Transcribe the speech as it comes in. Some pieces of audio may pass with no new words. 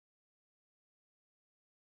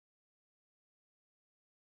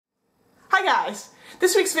Hi guys!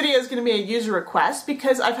 This week's video is going to be a user request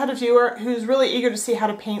because I've had a viewer who's really eager to see how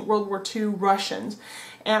to paint World War II Russians,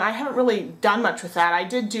 and I haven't really done much with that. I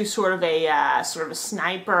did do sort of a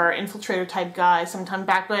sniper, infiltrator type guy some time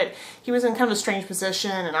back, but he was in kind of a strange position,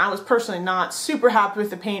 and I was personally not super happy with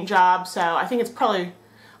the paint job, so I think it's probably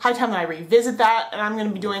high time that I revisit that, and I'm going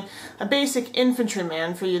to be doing a basic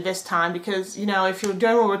infantryman for you this time because, you know, if you're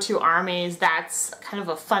doing World War II armies, that's kind of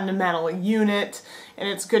a fundamental unit, and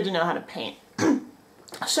it's good to know how to paint.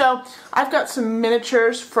 So, I've got some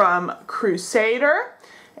miniatures from Crusader,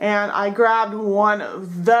 and I grabbed one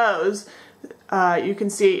of those. You can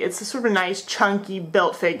see it's a sort of nice, chunky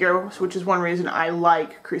built figure, which is one reason I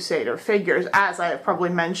like Crusader figures. As I have probably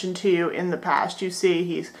mentioned to you in the past, you see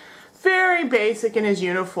he's very basic in his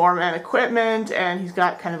uniform and equipment, and he's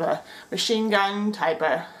got kind of a machine gun type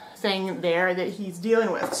of thing there that he's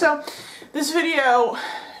dealing with. So this video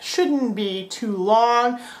shouldn't be too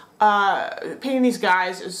long. Painting these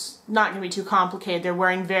guys is not going to be too complicated. They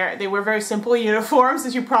wear very simple uniforms,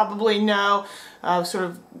 as you probably know, sort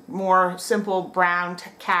of more simple brown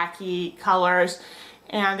khaki colors,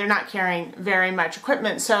 and they're not carrying very much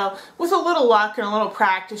equipment. So with a little luck and a little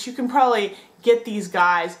practice, you can probably get these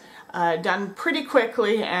guys done pretty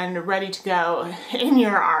quickly and ready to go in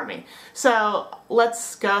your army. So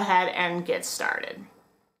let's go ahead and get started.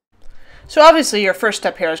 So obviously your first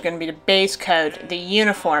step here is going to be to base coat the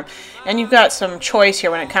uniform, and you've got some choice here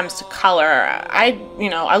when it comes to color. I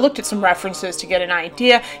looked at some references to get an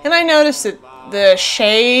idea, and I noticed that the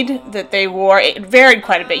shade that they wore, it varied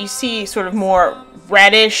quite a bit. You see sort of more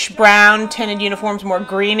reddish brown tinted uniforms, more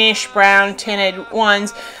greenish brown tinted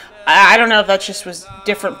ones. I don't know if that just was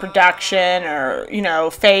different production or, you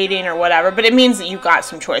know, fading or whatever, but it means that you've got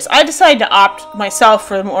some choice. I decided to opt myself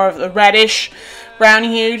for more of the reddish brown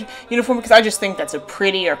hued uniform because I just think that's a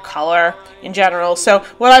prettier color in general. So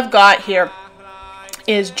what I've got here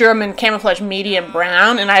is German camouflage medium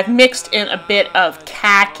brown, and I've mixed in a bit of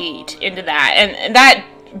khaki into that, and that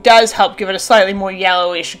does help give it a slightly more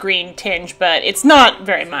yellowish green tinge, but it's not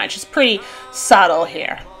very much. It's pretty subtle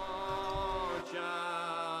here.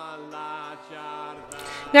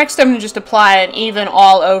 Next, I'm going to just apply an even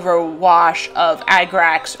all-over wash of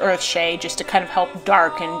Agrax Earthshade just to kind of help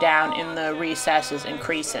darken down in the recesses and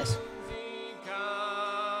creases.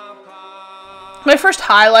 My first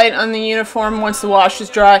highlight on the uniform, once the wash is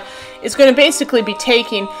dry, is going to basically be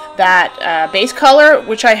taking that base color,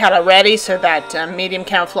 which I had already, so that medium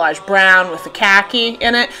camouflage brown with the khaki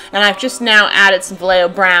in it, and I've just now added some Vallejo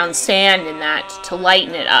brown sand in that to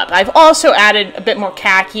lighten it up. I've also added a bit more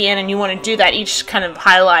khaki in, and you want to do that each kind of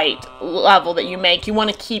highlight level that you make. You want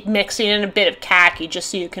to keep mixing in a bit of khaki just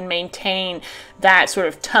so you can maintain that sort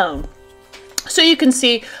of tone. So you can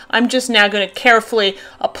see I'm just now going to carefully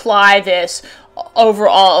apply this over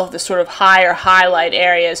all of the sort of higher highlight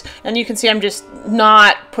areas, and you can see I'm just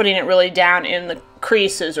not putting it really down in the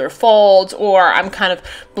creases or folds, or I'm kind of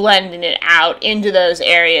blending it out into those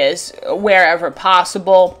areas wherever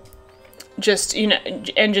possible, just, you know,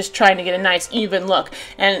 and just trying to get a nice even look.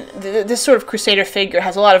 And this sort of Crusader figure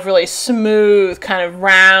has a lot of really smooth kind of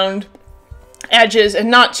round edges and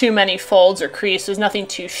not too many folds or creases, nothing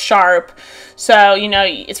too sharp. So, you know,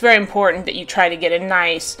 it's very important that you try to get a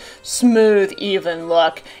nice, smooth, even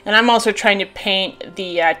look. And I'm also trying to paint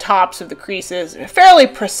the tops of the creases fairly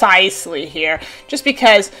precisely here, just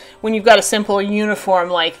because when you've got a simple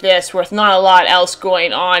uniform like this with not a lot else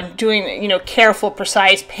going on, doing, you know, careful,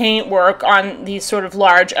 precise paint work on these sort of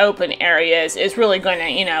large open areas is really going to,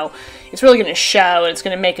 you know, it's really going to show, and it's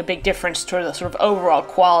going to make a big difference to the sort of overall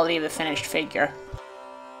quality of the finished figure.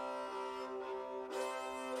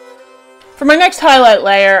 For my next highlight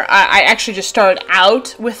layer, I actually just started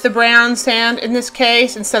out with the brown sand in this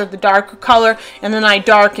case instead of the darker color, and then I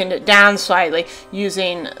darkened it down slightly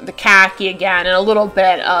using the khaki again and a little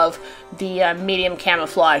bit of the medium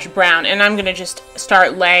camouflage brown, and I'm going to just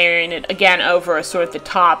start layering it again over sort of the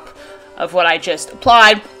top of what I just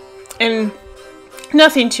applied. And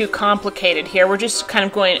nothing too complicated here. We're just kind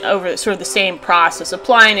of going over sort of the same process,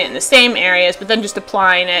 applying it in the same areas, but then just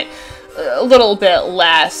applying it a little bit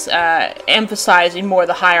less, emphasizing more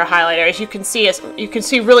the higher highlight areas. You can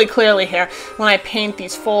see really clearly here when I paint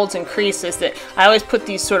these folds and creases that I always put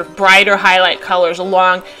these sort of brighter highlight colors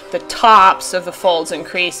along the tops of the folds and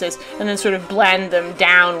creases, and then sort of blend them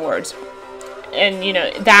downwards. And, you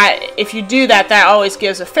know, that if you do that, that always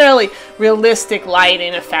gives a fairly realistic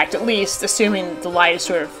lighting effect, at least assuming the light is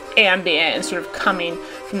sort of ambient and sort of coming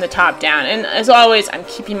from the top down. And as always, I'm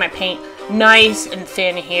keeping my paint nice and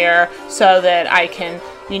thin here so that I can,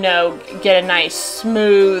 you know, get a nice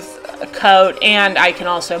smooth coat, and I can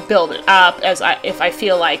also build it up if I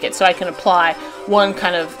feel like it. So I can apply one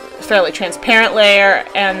kind of fairly transparent layer,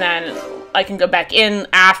 and then I can go back in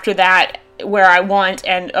after that where I want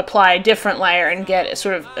and apply a different layer and get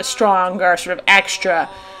sort of a stronger, sort of extra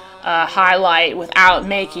highlight without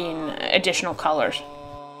making additional colors.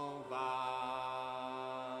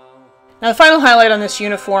 Now the final highlight on this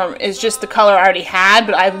uniform is just the color I already had,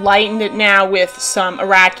 but I've lightened it now with some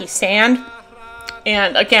Iraqi sand.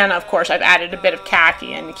 And again, of course, I've added a bit of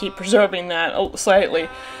khaki in to keep preserving that slightly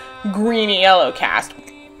greeny yellow cast.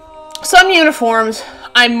 Some uniforms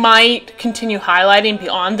I might continue highlighting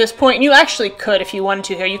beyond this point, and you actually could if you wanted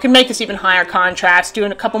to here. You can make this even higher contrast,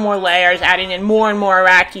 doing a couple more layers, adding in more and more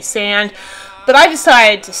Iraqi sand. But I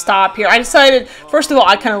decided to stop here. I decided, first of all,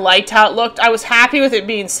 I kind of liked how it looked. I was happy with it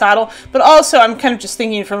being subtle, but also I'm kind of just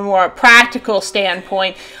thinking from a more practical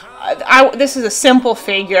standpoint. This is a simple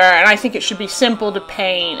figure, and I think it should be simple to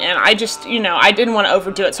paint, and I just, I didn't want to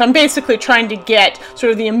overdo it. So I'm basically trying to get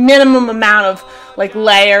sort of the minimum amount of like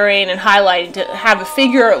layering and highlighting to have the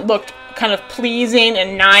figure looked kind of pleasing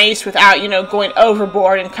and nice without, going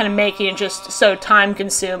overboard and kind of making it just so time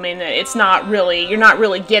consuming that you're not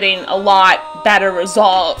really getting a lot better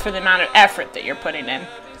result for the amount of effort that you're putting in.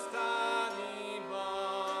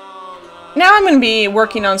 Now I'm going to be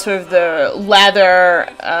working on sort of the leather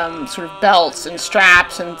sort of belts and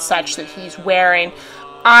straps and such that he's wearing.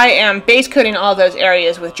 I am base coating all those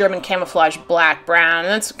areas with German camouflage black brown,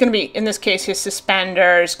 and that's going to be, in this case, his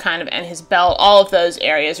suspenders kind of and his belt. All of those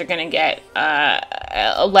areas are going to get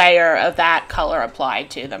a layer of that color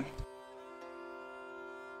applied to them.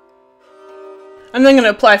 I'm then going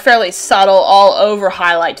to apply fairly subtle all over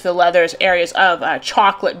highlight to the leather's areas of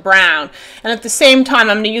chocolate brown, and at the same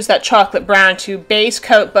time I'm going to use that chocolate brown to base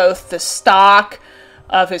coat both the stock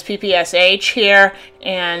of his PPSH here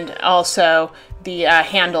and also the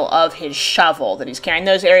handle of his shovel that he's carrying.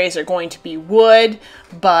 Those areas are going to be wood,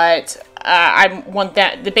 but I want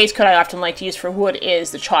that the base coat I often like to use for wood is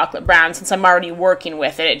the chocolate brown. Since I'm already working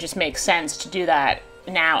with it, it just makes sense to do that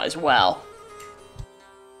now as well.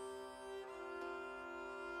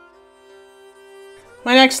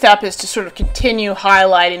 My next step is to sort of continue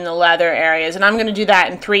highlighting the leather areas, and I'm going to do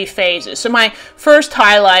that in 3 phases. So my first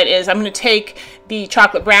highlight is I'm going to take the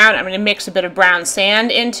chocolate brown, I'm going to mix a bit of brown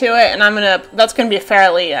sand into it, and that's going to be a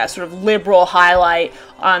fairly sort of liberal highlight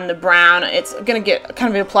on the brown. It's going to get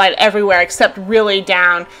kind of applied everywhere except really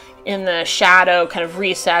down in the shadow kind of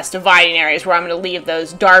recess dividing areas where I'm going to leave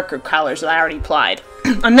those darker colors that I already applied.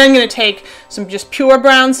 I'm then going to take some just pure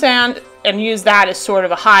brown sand and use that as sort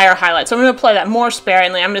of a higher highlight. So I'm going to apply that more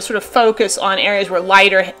sparingly. I'm going to sort of focus on areas where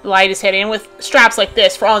light is hitting. And with straps like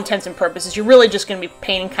this, for all intents and purposes, you're really just going to be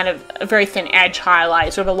painting kind of a very thin edge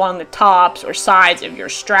highlight, sort of along the tops or sides of your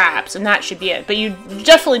straps, and that should be it. But you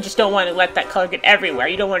definitely just don't want to let that color get everywhere.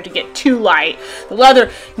 You don't want it to get too light. The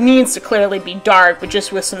leather needs to clearly be dark, but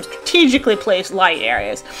just with some strategically placed light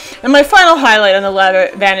areas. And my final highlight on the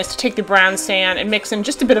leather then is to take the brown sand and mix in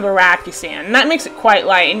just a bit of Iraqi sand, and that makes it quite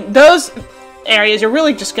light. And those areas are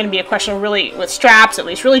really just going to be a question of really, with straps at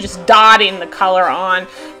least, really just dotting the color on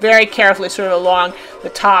very carefully sort of along the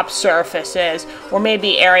top surfaces, or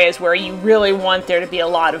maybe areas where you really want there to be a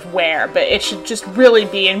lot of wear, but it should just really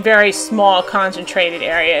be in very small concentrated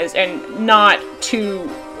areas and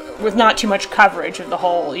with not too much coverage of the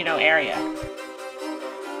whole area.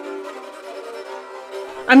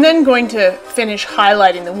 I'm then going to finish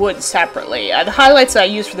highlighting the wood separately. The highlights that I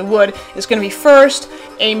use for the wood is going to be first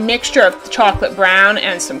a mixture of chocolate brown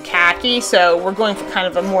and some khaki, so we're going for kind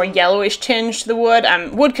of a more yellowish tinge to the wood.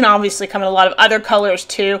 Wood can obviously come in a lot of other colors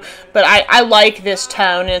too, but I like this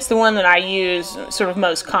tone, and it's the one that I use sort of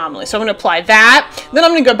most commonly. So I'm going to apply that. Then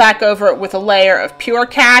I'm going to go back over it with a layer of pure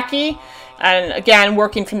khaki, and again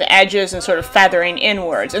working from the edges and sort of feathering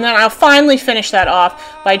inwards. And then I'll finally finish that off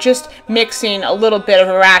by just mixing a little bit of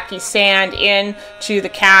Iraqi sand into the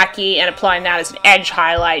khaki and applying that as an edge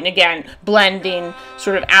highlight, and again blending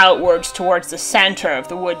sort of outwards towards the center of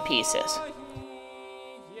the wood pieces.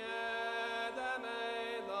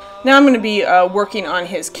 Now I'm going to be working on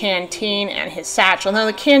his canteen and his satchel. Now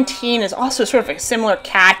the canteen is also sort of a similar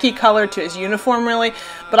khaki color to his uniform really,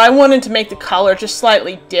 but I wanted to make the color just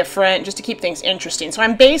slightly different just to keep things interesting. So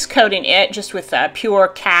I'm base coating it just with pure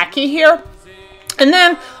khaki here. And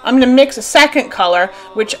then I'm going to mix a second color,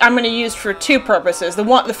 which I'm going to use for 2 purposes.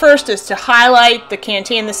 The first is to highlight the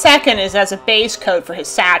canteen. The second is as a base coat for his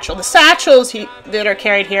satchel. The satchels that are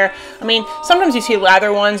carried here, I mean, sometimes you see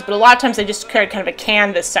leather ones, but a lot of times they just carry kind of a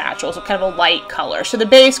canvas satchel, so kind of a light color. So the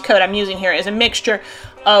base coat I'm using here is a mixture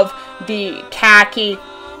of the khaki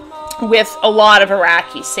with a lot of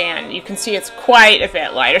Iraqi sand. You can see it's quite a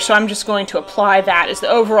bit lighter, so I'm just going to apply that as the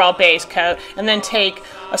overall base coat and then take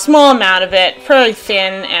a small amount of it, fairly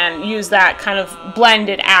thin, and use that kind of blend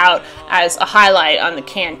it out as a highlight on the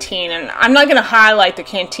canteen. And I'm not going to highlight the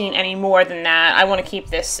canteen any more than that. I want to keep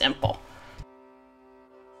this simple.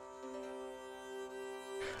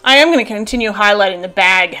 I am going to continue highlighting the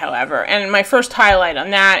bag, however, and my first highlight on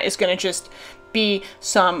that is going to just be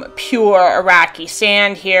some pure Iraqi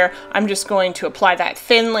sand here. I'm just going to apply that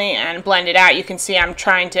thinly and blend it out. You can see I'm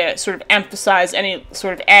trying to sort of emphasize any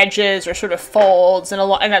sort of edges or sort of folds, and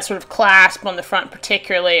that sort of clasp on the front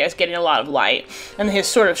particularly is getting a lot of light. And his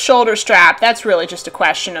sort of shoulder strap, that's really just a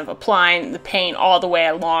question of applying the paint all the way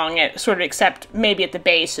along it, sort of except maybe at the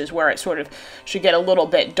bases where it sort of should get a little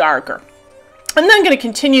bit darker. I'm then going to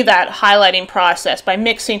continue that highlighting process by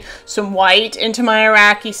mixing some white into my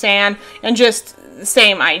Iraqi sand, and just the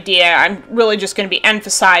same idea. I'm really just going to be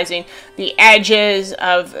emphasizing the edges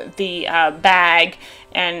of the bag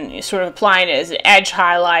and sort of applying it as an edge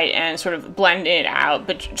highlight and sort of blending it out,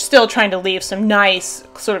 but still trying to leave some nice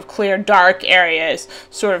sort of clear dark areas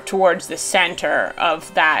sort of towards the center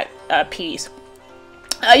of that piece.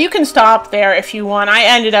 You can stop there if you want. I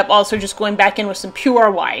ended up also just going back in with some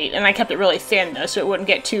pure white, and I kept it really thin though so it wouldn't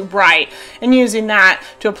get too bright, and using that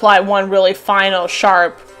to apply one really final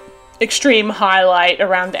sharp extreme highlight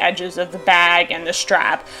around the edges of the bag and the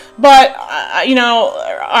strap. But you know,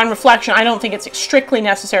 on reflection, I don't think it's strictly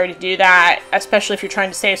necessary to do that, especially if you're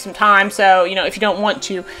trying to save some time. So, you know, if you don't want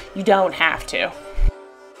to, you don't have to.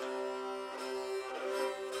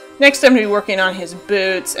 Next, I'm going to be working on his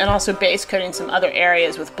boots and also base coating some other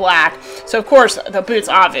areas with black. So of course, the boots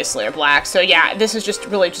obviously are black. So yeah, this is just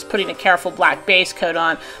really just putting a careful black base coat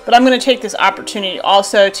on. But I'm going to take this opportunity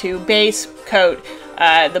also to base coat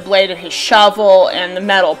the blade of his shovel and the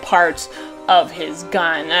metal parts of his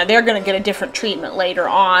gun. They're going to get a different treatment later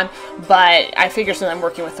on, but I figure since I'm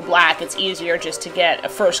working with the black, it's easier just to get a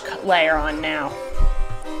first layer on now.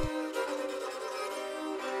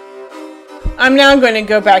 I'm now going to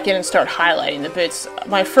go back in and start highlighting the boots.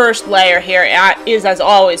 My first layer here is, as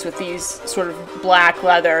always with these sort of black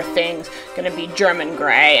leather things, going to be German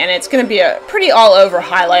gray, and it's going to be a pretty all-over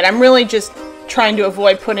highlight. I'm really just trying to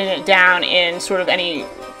avoid putting it down in sort of any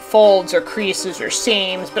folds or creases or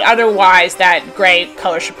seams, but otherwise that gray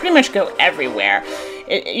color should pretty much go everywhere.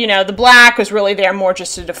 You know, the black was really there more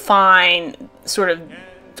just to define sort of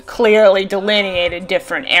clearly delineated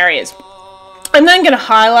different areas. I'm then going to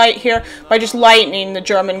highlight here by just lightening the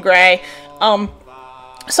German gray.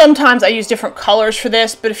 Sometimes I use different colors for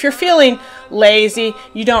this, but if you're feeling lazy,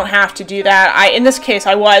 you don't have to do that. In this case,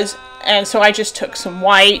 I was, and so I just took some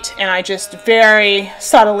white and I just very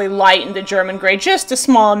subtly lightened the German gray, just a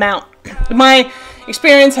small amount. My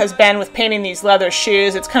experience has been with painting these leather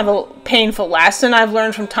shoes, it's kind of a painful lesson I've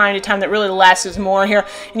learned from time to time that really less is more here,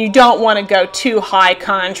 and you don't want to go too high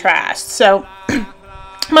contrast. So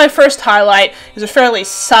my first highlight is a fairly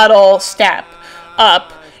subtle step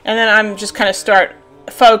up, and then I'm just kind of start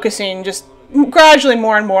focusing just gradually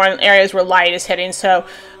more and more on areas where light is hitting. So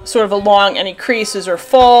sort of along any creases or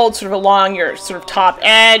folds, sort of along your sort of top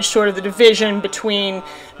edge, sort of the division between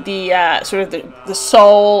the sort of the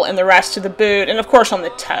sole and the rest of the boot, and of course on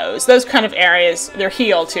the toes. Those kind of areas, their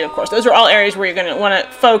heel too, of course. Those are all areas where you're going to want to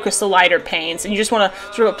focus the lighter paints, and you just want to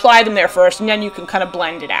sort of apply them there first, and then you can kind of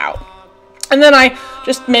blend it out. And then I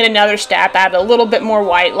just made another step, added a little bit more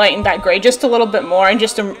white, lightened that gray just a little bit more, and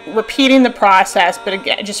just repeating the process, but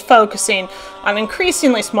again, just focusing on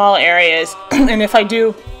increasingly small areas. And if I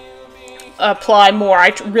do apply more, I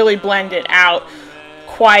really blend it out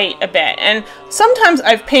quite a bit. And sometimes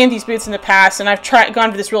I've painted these boots in the past, and I've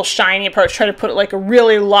gone for this real shiny approach, try to put like a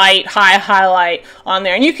really light, high highlight on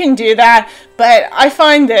there. And you can do that, but I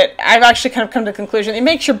find that I've actually kind of come to the conclusion it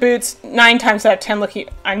makes your boots 9 times out of 10 look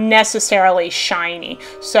unnecessarily shiny.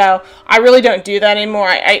 So I really don't do that anymore.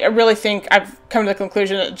 I really think I've come to the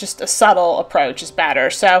conclusion that just a subtle approach is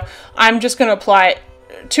better. So I'm just going to apply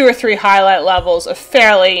 2 or 3 highlight levels of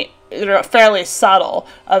fairly subtle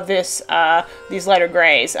of this these lighter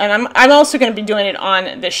grays, and I'm also going to be doing it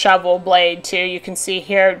on the shovel blade too. You can see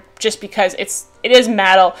here, just because it is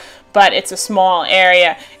metal, but it's a small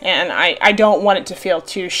area, and I don't want it to feel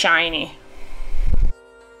too shiny.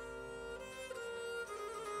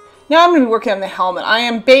 Now I'm going to be working on the helmet. I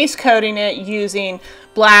am base coating it using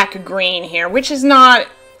black green here, which is not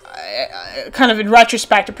kind of in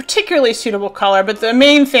retrospect a particularly suitable color, but the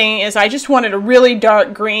main thing is I just wanted a really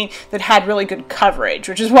dark green that had really good coverage,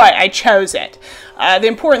 which is why I chose it. The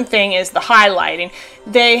important thing is the highlighting.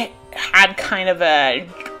 They had kind of a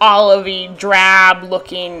olivey, drab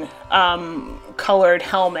looking colored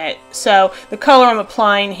helmet. So the color I'm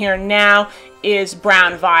applying here now is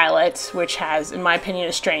brown violet, which has, in my opinion,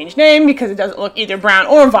 a strange name because it doesn't look either brown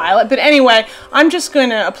or violet. But anyway, I'm just going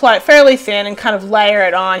to apply it fairly thin and kind of layer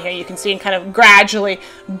it on here. You can see and kind of gradually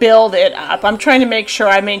build it up. I'm trying to make sure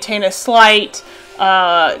I maintain a slight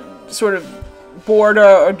sort of border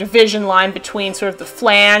or division line between sort of the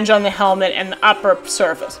flange on the helmet and the upper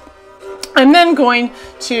surface. I'm then going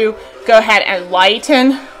to go ahead and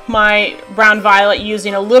lighten my brown violet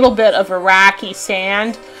using a little bit of Iraqi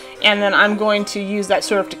sand, and then I'm going to use that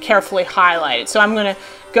sort of to carefully highlight it. So I'm going to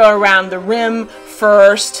go around the rim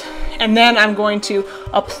first, and then I'm going to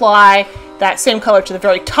apply that same color to the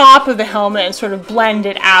very top of the helmet and sort of blend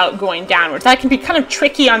it out going downwards. That can be kind of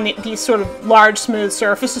tricky on these sort of large smooth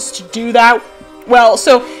surfaces to do that well.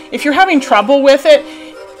 So if you're having trouble with it,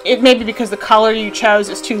 it may be because the color you chose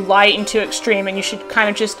is too light and too extreme, and you should kind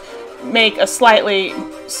of just make a slightly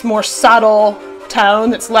more subtle tone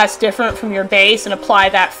that's less different from your base and apply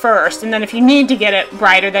that first. And then if you need to get it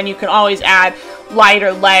brighter, then you can always add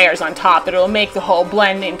lighter layers on top. It'll make the whole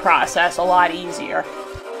blending process a lot easier.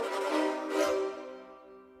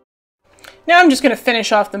 Now I'm just going to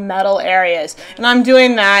finish off the metal areas, and I'm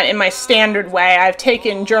doing that in my standard way. I've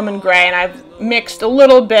taken German gray and I've mixed a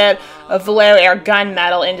little bit of Vallejo Air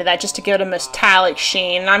gunmetal into that just to give it a metallic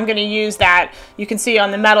sheen. And I'm going to use that, you can see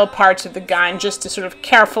on the metal parts of the gun, just to sort of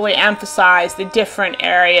carefully emphasize the different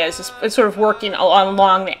areas. It's sort of working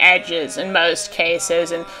along the edges in most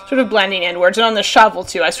cases and sort of blending inwards. And on the shovel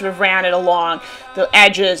too, I sort of ran it along the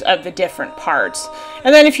edges of the different parts.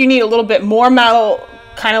 And then if you need a little bit more metal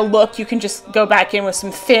kind of look, you can just go back in with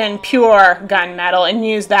some thin, pure gunmetal and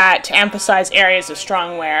use that to emphasize areas of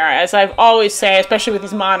strong wear. As I've always say, especially with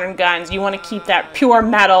these modern guns, you want to keep that pure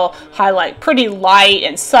metal highlight pretty light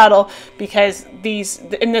and subtle, because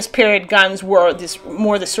in this period, guns were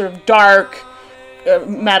more this sort of dark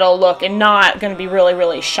metal look and not going to be really,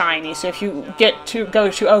 really shiny. So if you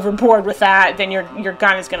go too overboard with that, then your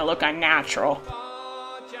gun is going to look unnatural.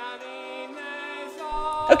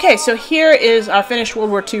 Okay, so here is our finished World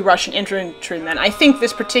War II Russian infantryman. I think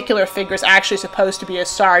this particular figure is actually supposed to be a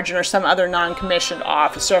sergeant or some other non-commissioned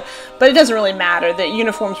officer, but it doesn't really matter. The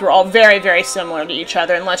uniforms were all very, very similar to each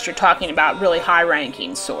other, unless you're talking about really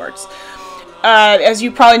high-ranking sorts. As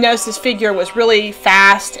you probably noticed, this figure was really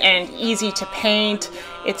fast and easy to paint.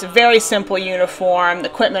 It's a very simple uniform. The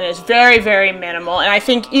equipment is very, very minimal. And I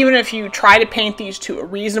think even if you try to paint these to a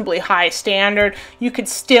reasonably high standard, you could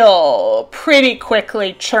still pretty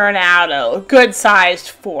quickly churn out a good-sized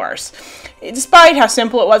force. Despite how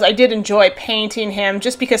simple it was, I did enjoy painting him,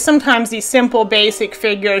 just because sometimes these simple basic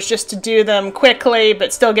figures, just to do them quickly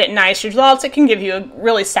but still get nice results, it can give you a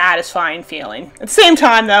really satisfying feeling. At the same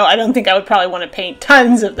time though, I don't think I would probably want to paint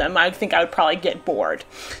tons of them. I think I would probably get bored.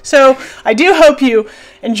 So I do hope you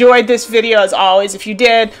enjoyed this video. As always, if you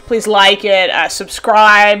did, please like it,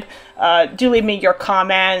 subscribe. Do leave me your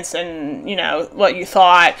comments and, you know, what you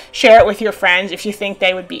thought. Share it with your friends if you think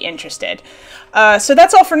they would be interested. So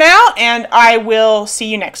that's all for now, and I will see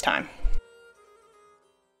you next time.